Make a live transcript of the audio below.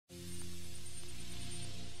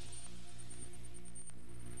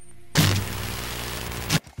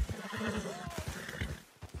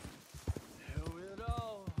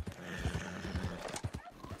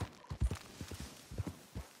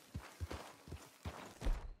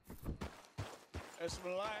That's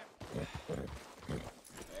my life.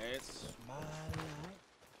 That's my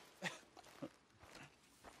life.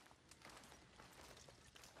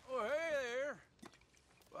 Oh, hey there.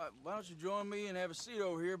 Why don't you join me and have a seat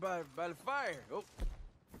over here by the fire? Oh.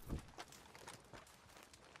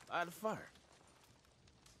 By the fire.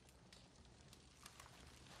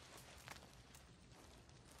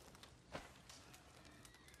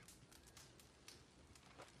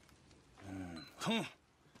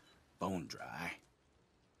 Bone dry.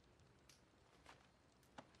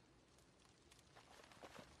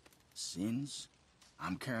 Sins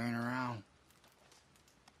I'm carrying around,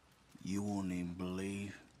 you won't even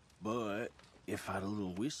believe. But if I had a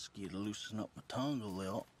little whiskey to loosen up my tongue a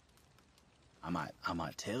little, I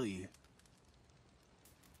might tell you.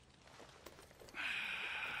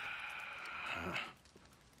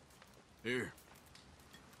 Here.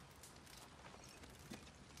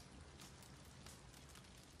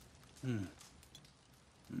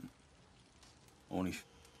 Only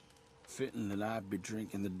fitting that I'd be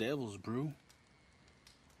drinking the devil's brew.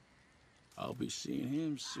 I'll be seeing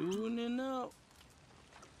him soon enough.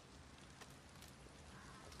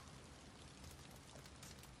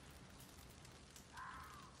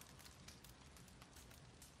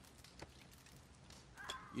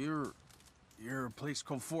 You're a place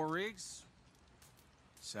called Four Rigs?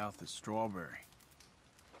 South of Strawberry.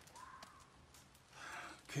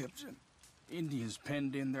 Kept Indians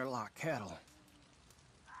penned in there like cattle.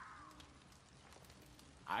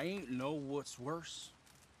 I ain't know what's worse.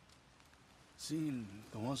 Seeing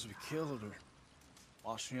the ones we killed or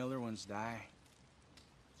watching the other ones die.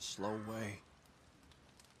 Slow way.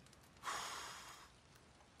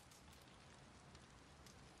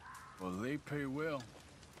 Well, they pay well.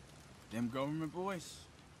 Them government boys.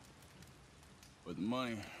 But the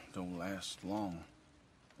money don't last long.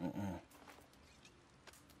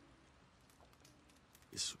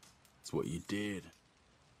 It's what you did.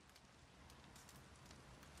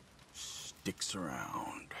 Sticks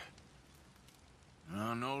around.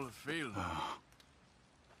 I know the feeling.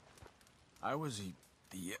 I was a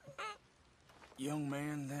young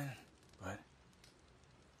man then, but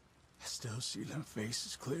I still see them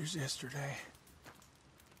faces clear as yesterday.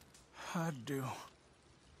 I do.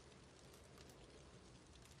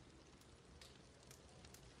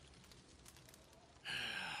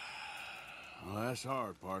 Well, that's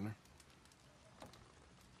hard, partner.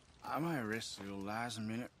 I might rest the old eyes a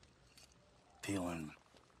minute. Feeling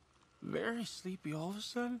very sleepy all of a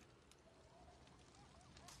sudden.